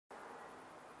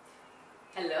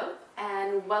Hello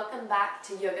and welcome back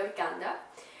to Yoga with Gandha.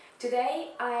 Today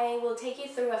I will take you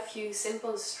through a few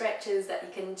simple stretches that you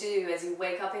can do as you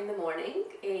wake up in the morning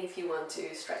if you want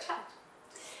to stretch out.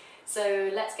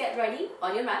 So let's get ready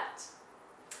on your mat.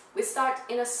 We start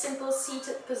in a simple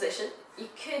seated position. You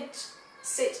could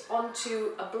sit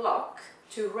onto a block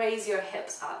to raise your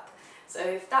hips up. So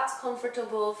if that's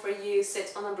comfortable for you,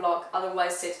 sit on a block,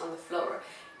 otherwise sit on the floor.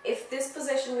 If this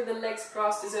position with the legs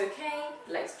crossed is okay,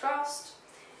 legs crossed.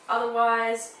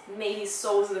 Otherwise, maybe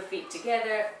soles of the feet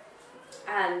together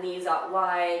and knees out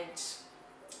wide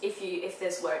if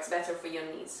this works better for your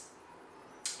knees.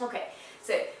 Okay,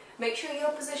 so make sure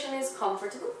your position is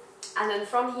comfortable, and then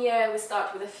from here we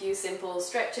start with a few simple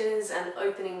stretches and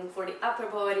opening for the upper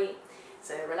body.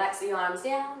 So relax the arms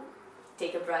down,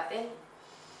 take a breath in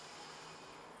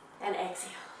and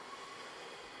exhale.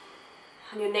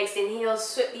 On your next inhale,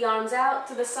 sweep the arms out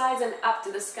to the sides and up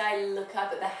to the sky, look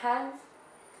up at the hands.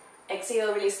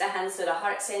 Exhale, release the hands to the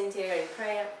heart center in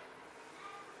prayer.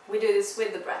 We do this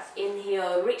with the breath.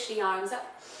 Inhale, reach the arms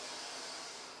up.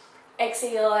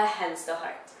 Exhale, hands to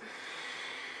heart.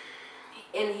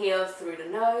 Inhale through the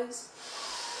nose.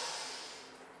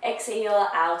 Exhale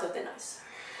out of the nose.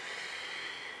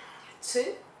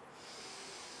 2.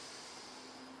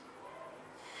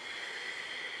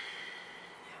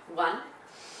 1.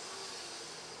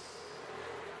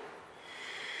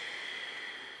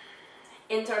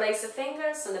 Interlace the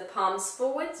fingers and the palms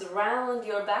forwards, round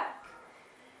your back.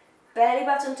 Belly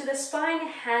button to the spine,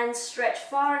 hands stretch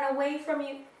far and away from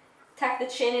you. Tuck the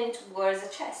chin in towards the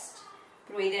chest.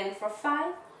 Breathe in for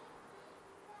 5,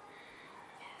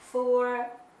 4,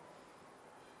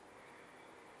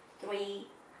 3,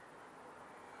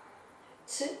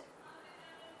 2,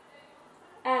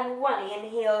 and 1.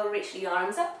 Inhale, reach the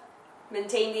arms up.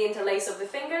 Maintain the interlace of the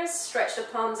fingers, stretch the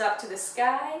palms up to the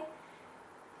sky.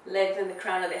 Lengthen the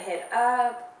crown of the head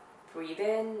up. Breathe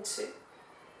in. 2,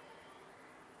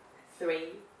 3,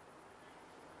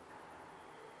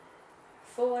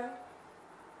 4,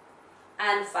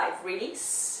 and 5.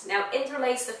 Release. Now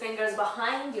interlace the fingers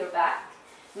behind your back.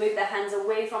 Move the hands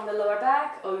away from the lower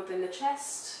back. Open the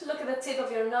chest. Look at the tip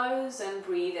of your nose and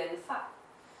breathe in. 5.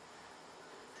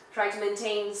 Try to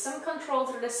maintain some control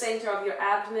through the center of your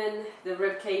abdomen, the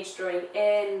rib cage drawing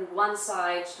in one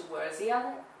side towards the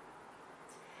other.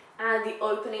 And the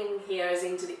opening here is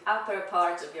into the upper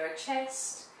part of your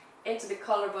chest, into the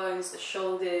collarbones, the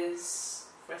shoulders,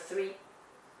 for 3,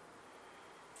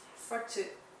 for 2,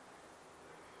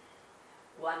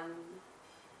 1,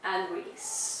 and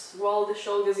release. Roll the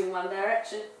shoulders in one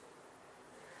direction,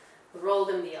 roll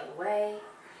them the other way.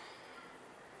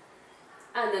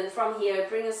 And then from here,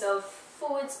 bring yourself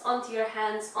forwards onto your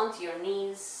hands, onto your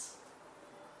knees,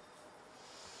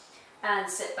 and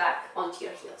sit back onto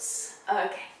your heels.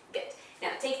 Okay. Good.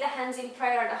 Now take the hands in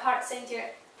prayer at the heart center,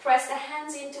 press the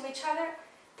hands into each other,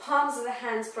 palms of the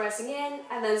hands pressing in,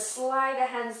 and then slide the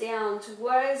hands down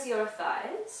towards your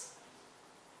thighs.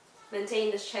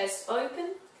 Maintain the chest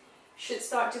open. Should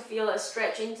start to feel a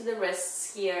stretch into the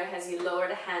wrists here as you lower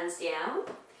the hands down.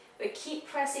 But keep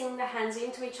pressing the hands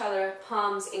into each other,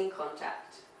 palms in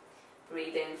contact.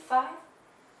 Breathe in. 5,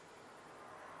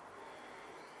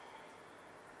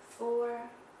 4,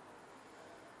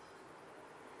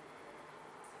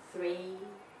 3,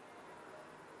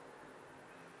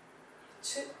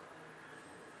 2,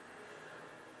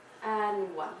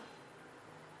 and 1.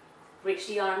 Reach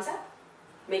the arms up.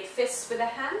 Make fists with the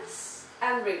hands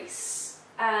and release.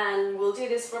 And we'll do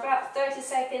this for about 30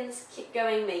 seconds. Keep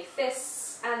going, make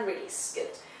fists and release. Good.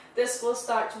 This will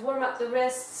start to warm up the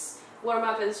wrists, warm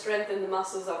up and strengthen the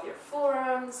muscles of your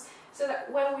forearms, so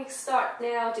that when we start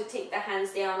now to take the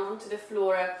hands down onto the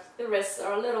floor, the wrists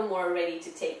are a little more ready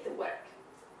to take the work.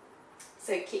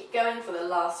 So keep going for the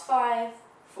last 5,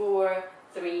 4,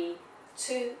 3,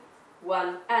 2,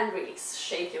 1, and release.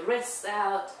 Shake your wrists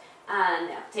out, and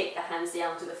now take the hands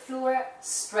down to the floor,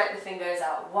 spread the fingers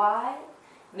out wide.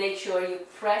 Make sure you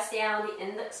press down the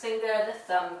index finger, the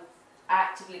thumb,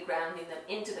 actively grounding them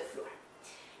into the floor.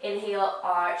 Inhale,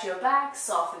 arch your back,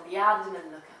 soften the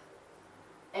abdomen, look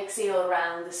up. Exhale,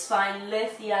 round the spine,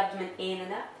 lift the abdomen in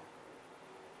and up.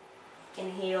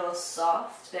 Inhale,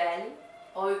 soft belly.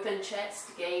 Open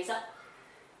chest, gaze up.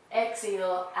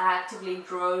 Exhale, actively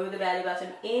draw the belly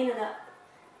button in and up.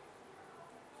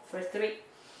 For 3,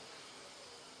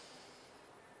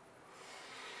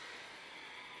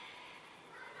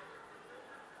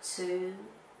 2,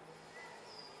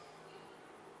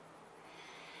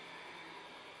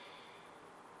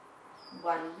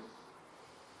 1.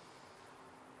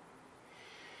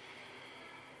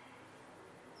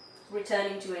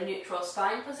 Returning to a neutral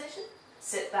spine position.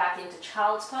 Sit back into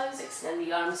child's pose, extend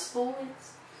the arms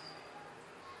forwards.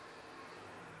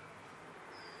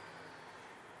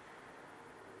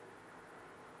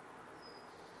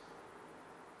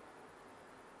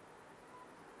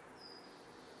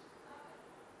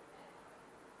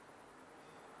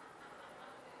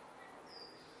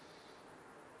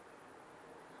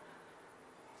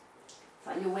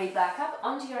 Find your way back up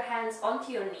onto your hands,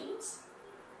 onto your knees.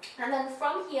 And then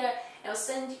from here, you'll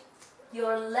send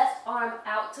your left arm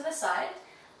out to the side.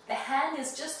 The hand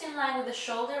is just in line with the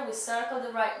shoulder. We'll circle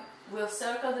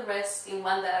the wrist in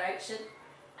one direction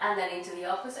and then into the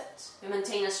opposite. We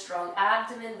maintain a strong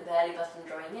abdomen, the belly button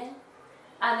drawing in.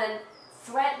 And then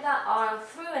thread that arm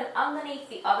through and underneath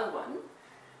the other one.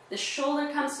 The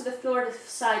shoulder comes to the floor, the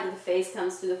side of the face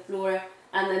comes to the floor,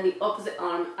 and then the opposite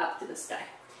arm up to the sky.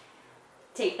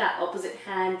 Take that opposite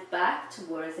hand back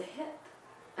towards the hip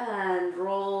and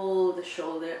roll the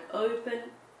shoulder open.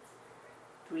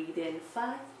 Breathe in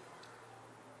 5,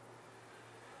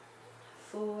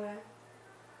 4,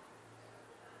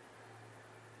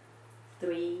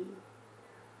 3,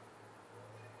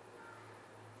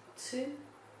 2,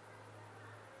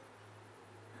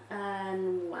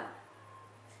 and 1.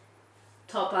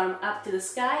 Top arm up to the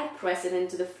sky, press it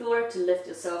into the floor to lift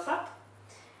yourself up.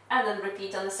 And then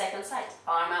repeat on the second side,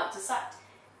 arm out to side.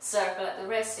 Circle at the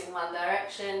wrist in one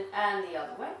direction and the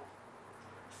other way.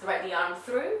 Thread the arm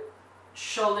through,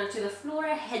 shoulder to the floor,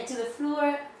 head to the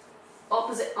floor,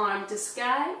 opposite arm to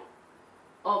sky,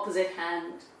 opposite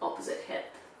hand, opposite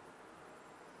hip.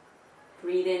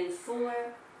 Breathe in 4,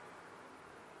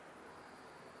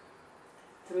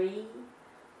 3,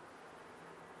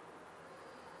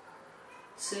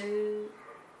 2,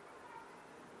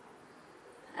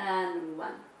 and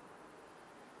 1.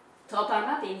 Top arm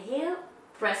up, inhale,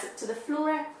 press it to the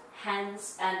floor,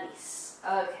 hands and knees.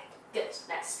 Okay, good,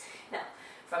 nice. Now,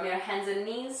 from your hands and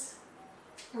knees,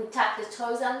 we tuck the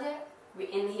toes under.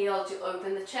 We inhale to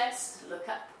open the chest, look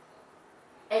up.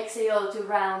 Exhale to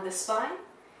round the spine.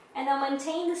 And now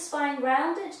maintain the spine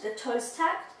rounded, the toes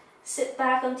tucked. Sit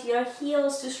back onto your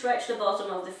heels to stretch the bottom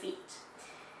of the feet.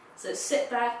 So sit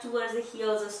back towards the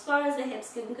heels as far as the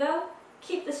hips can go.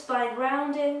 Keep the spine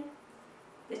rounded,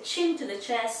 the chin to the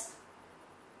chest,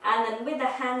 and then with the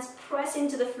hands press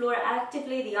into the floor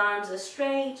actively. The arms are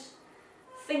straight,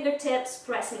 fingertips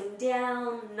pressing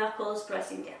down, knuckles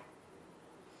pressing down.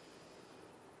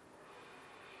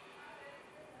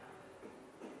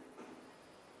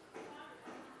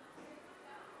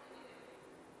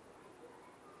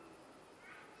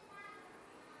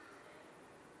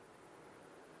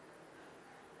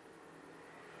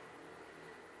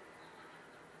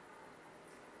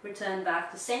 Return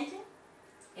back to center.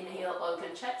 Inhale,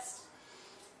 open chest.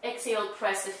 Exhale,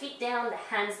 press the feet down, the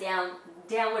hands down,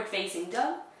 downward facing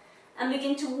dog. And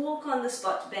begin to walk on the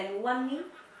spot. Bend one knee.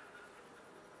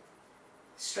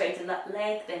 Straighten that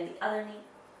leg, bend the other knee.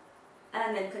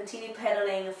 And then continue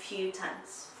pedaling a few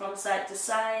times. From side to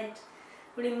side.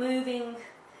 Really moving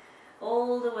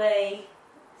all the way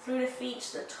through the feet,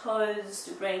 the toes,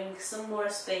 to bring some more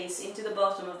space into the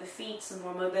bottom of the feet, some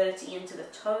more mobility into the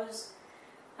toes.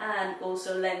 And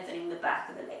also lengthening the back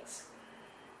of the legs.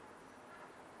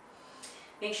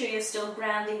 Make sure you're still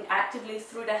grounding actively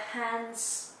through the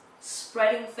hands,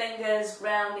 spreading fingers,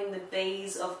 grounding the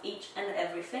base of each and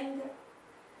every finger.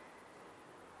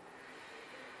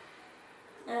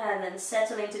 And then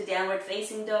settle into downward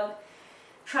facing dog.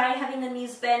 Try having the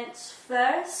knees bent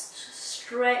first,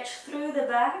 stretch through the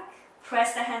back,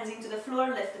 press the hands into the floor,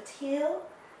 lift the tail,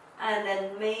 and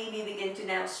then maybe begin to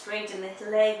now straighten the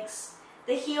legs.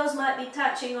 The heels might be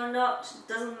touching or not,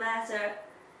 doesn't matter.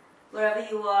 Wherever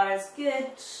you are is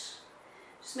good.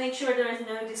 Just make sure there is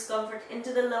no discomfort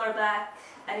into the lower back.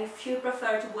 And if you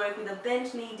prefer to work with a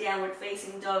bent knee, downward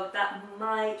facing dog, that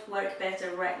might work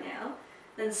better right now,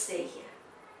 then stay here.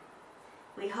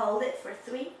 We hold it for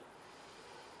 3,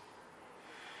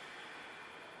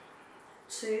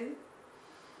 2,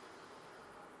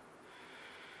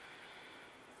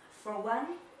 for 1.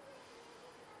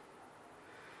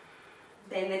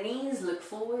 Bend the knees, look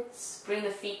forwards, bring the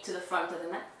feet to the front of the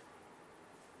mat.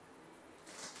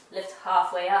 Lift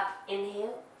halfway up,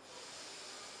 inhale.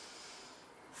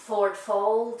 Forward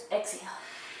fold, exhale.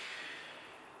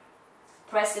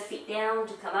 Press the feet down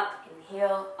to come up,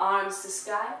 inhale, arms to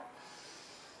sky.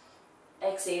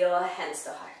 Exhale, hands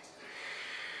to heart.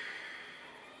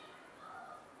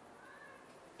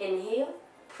 Inhale,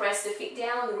 press the feet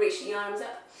down, reach the arms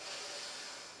up.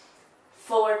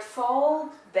 Forward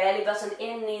fold, belly button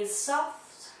in, knees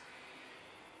soft.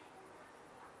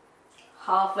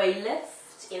 Halfway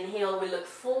lift, inhale, we look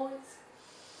forward.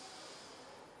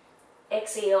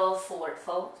 Exhale, forward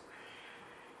fold.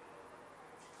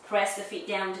 Press the feet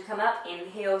down to come up.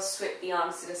 Inhale, sweep the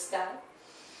arms to the sky.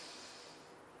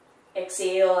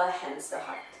 Exhale, hands to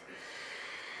heart.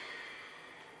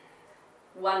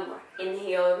 One more.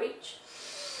 Inhale, reach.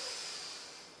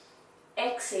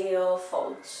 Exhale,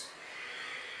 folds.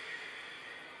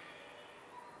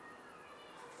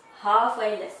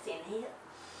 Halfway lift, inhale.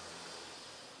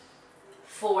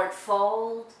 Forward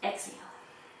fold, exhale.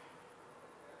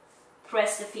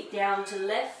 Press the feet down to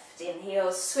lift.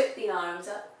 Inhale, sweep the arms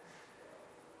up.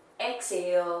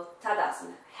 Exhale,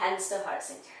 Tadasana, hands to heart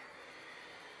center.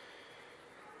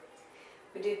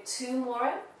 We do 2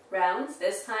 more rounds,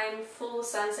 this time full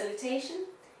sun salutation.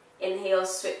 Inhale,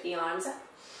 sweep the arms up.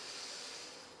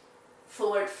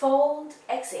 Forward fold,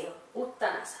 exhale,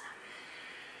 Uttanasana.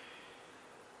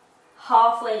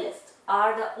 Halfway lift,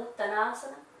 Ardha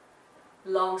Uttanasana.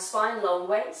 Long spine, long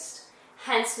waist.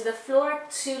 Hands to the floor,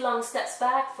 2 long steps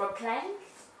back for plank.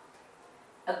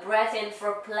 A breath in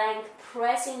for plank,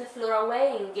 pressing the floor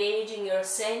away, engaging your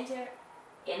center.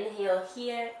 Inhale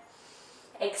here.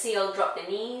 Exhale, drop the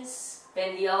knees.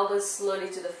 Bend the elbows slowly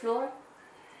to the floor.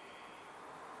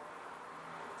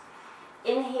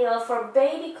 Inhale for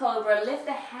baby cobra. Lift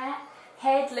the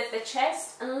head, lift the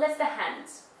chest, and lift the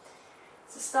hands.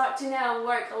 So start to now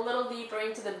work a little deeper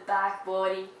into the back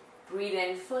body. Breathe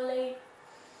in fully.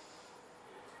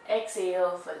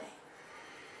 Exhale fully.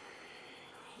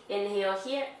 Inhale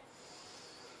here.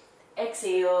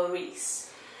 Exhale,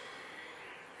 release.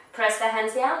 Press the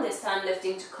hands down, this time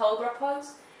lifting to cobra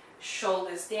pose.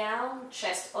 Shoulders down,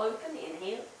 chest open,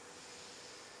 inhale.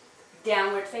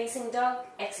 Downward facing dog,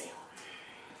 exhale.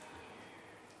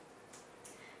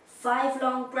 5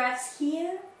 long breaths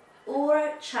here,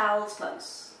 or child's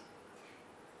pose.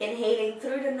 Inhaling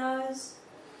through the nose.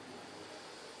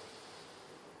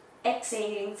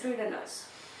 Exhaling through the nose.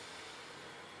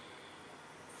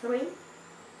 3,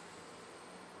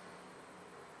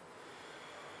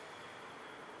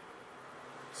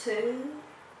 2,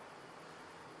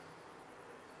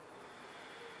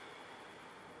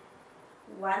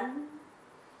 1.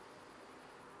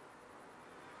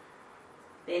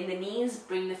 Bend the knees,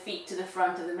 bring the feet to the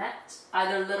front of the mat.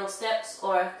 Either little steps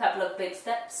or a couple of big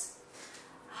steps.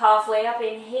 Halfway up,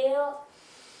 inhale.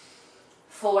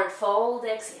 Forward fold,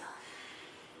 exhale.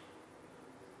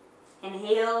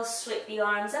 Inhale, sweep the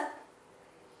arms up.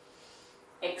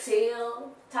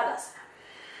 Exhale, Tadasana.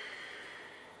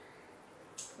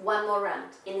 1 more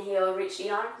round. Inhale, reach the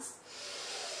arms.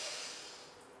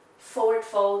 Forward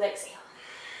fold, exhale.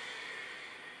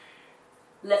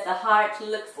 Lift the heart,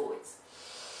 look forwards.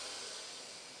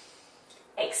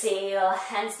 Exhale,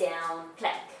 hands down,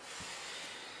 plank.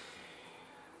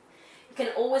 You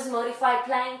can always modify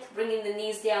plank, bringing the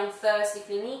knees down first if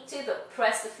you need to, but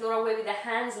press the floor away with the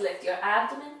hands, lift your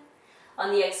abdomen.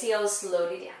 On the exhale,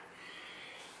 slowly down.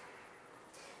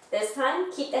 This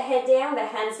time, keep the head down, the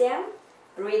hands down.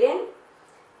 Breathe in.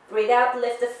 Breathe out,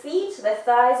 lift the feet, the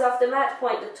thighs off the mat,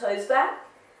 point the toes back.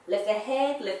 Lift the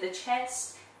head, lift the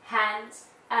chest, hands,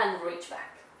 and reach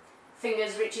back.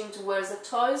 Fingers reaching towards the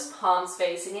toes, palms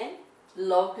facing in.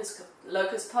 Locust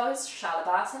pose,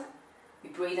 Shalabhasana. We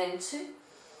breathe in 2.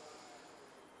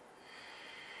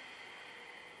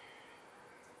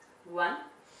 1.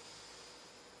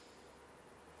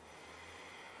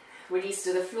 Release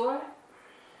to the floor.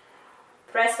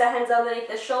 Press the hands underneath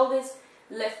the shoulders.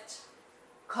 Lift.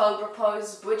 Cobra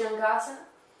pose, Bhujangasana.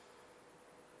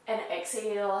 And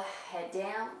exhale, head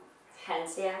down,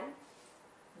 hands down.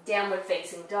 Downward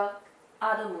facing dog,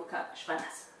 Adho Mukha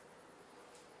Svanasana.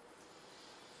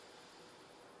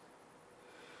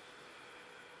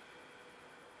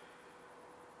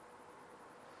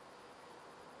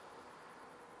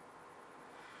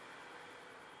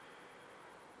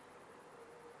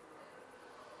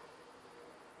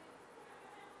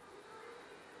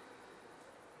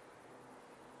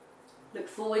 Look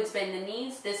forwards, bend the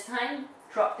knees. This time,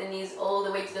 drop the knees all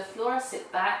the way to the floor. Sit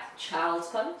back, child's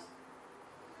pose.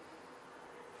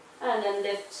 And then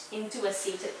lift into a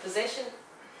seated position.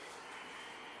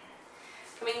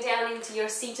 Coming down into your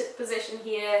seated position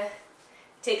here,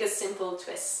 take a simple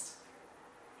twist.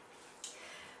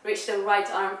 Reach the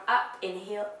right arm up,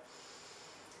 inhale.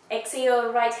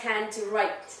 Exhale, right hand to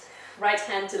right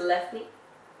hand to left knee.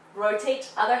 Rotate,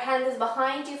 other hand is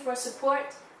behind you for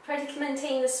support. Try to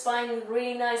maintain the spine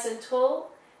really nice and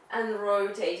tall, and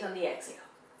rotate on the exhale.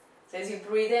 So as you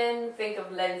breathe in, think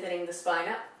of lengthening the spine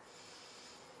up.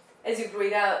 As you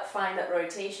breathe out, find that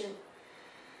rotation.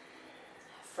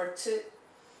 For 2.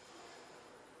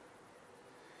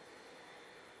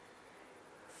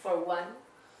 For 1.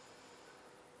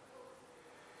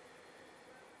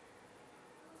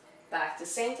 Back to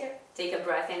center. Take a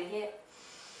breath in here.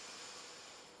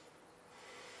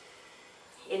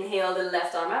 Inhale the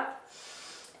left arm up.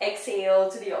 Exhale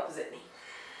to the opposite knee.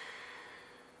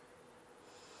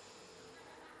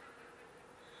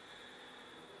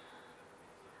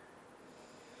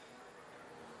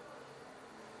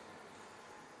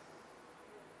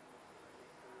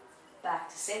 Back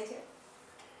to center.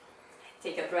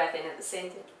 Take a breath in at the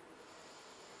center.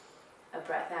 A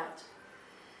breath out.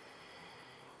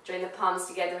 Join the palms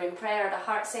together in prayer at the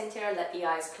heart center. Let the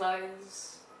eyes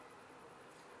close.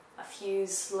 A few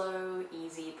slow,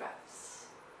 easy breaths.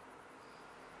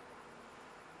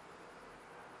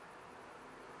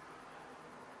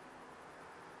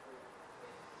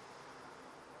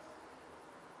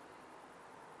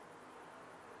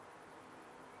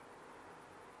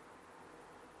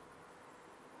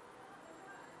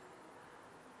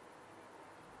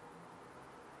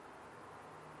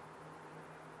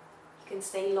 You can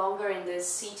stay longer in this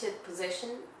seated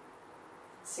position,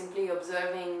 simply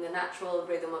observing the natural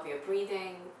rhythm of your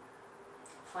breathing,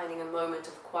 finding a moment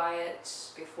of quiet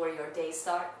before your day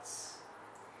starts.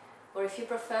 Or if you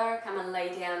prefer, come and lay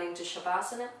down into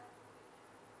Shavasana.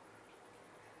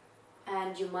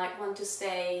 And you might want to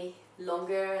stay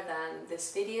longer than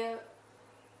this video.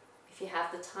 If you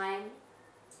have the time,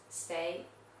 stay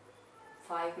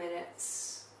 5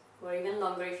 minutes, or even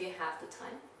longer if you have the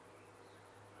time.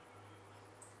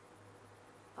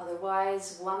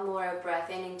 Otherwise, one more breath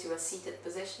in into a seated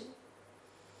position.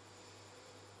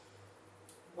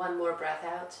 One more breath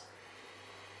out.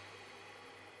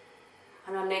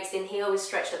 And on next inhale, we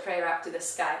stretch the prayer up to the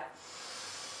sky.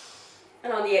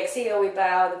 And on the exhale, we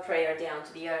bow the prayer down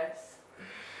to the earth.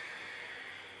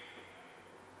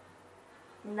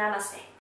 Namaste.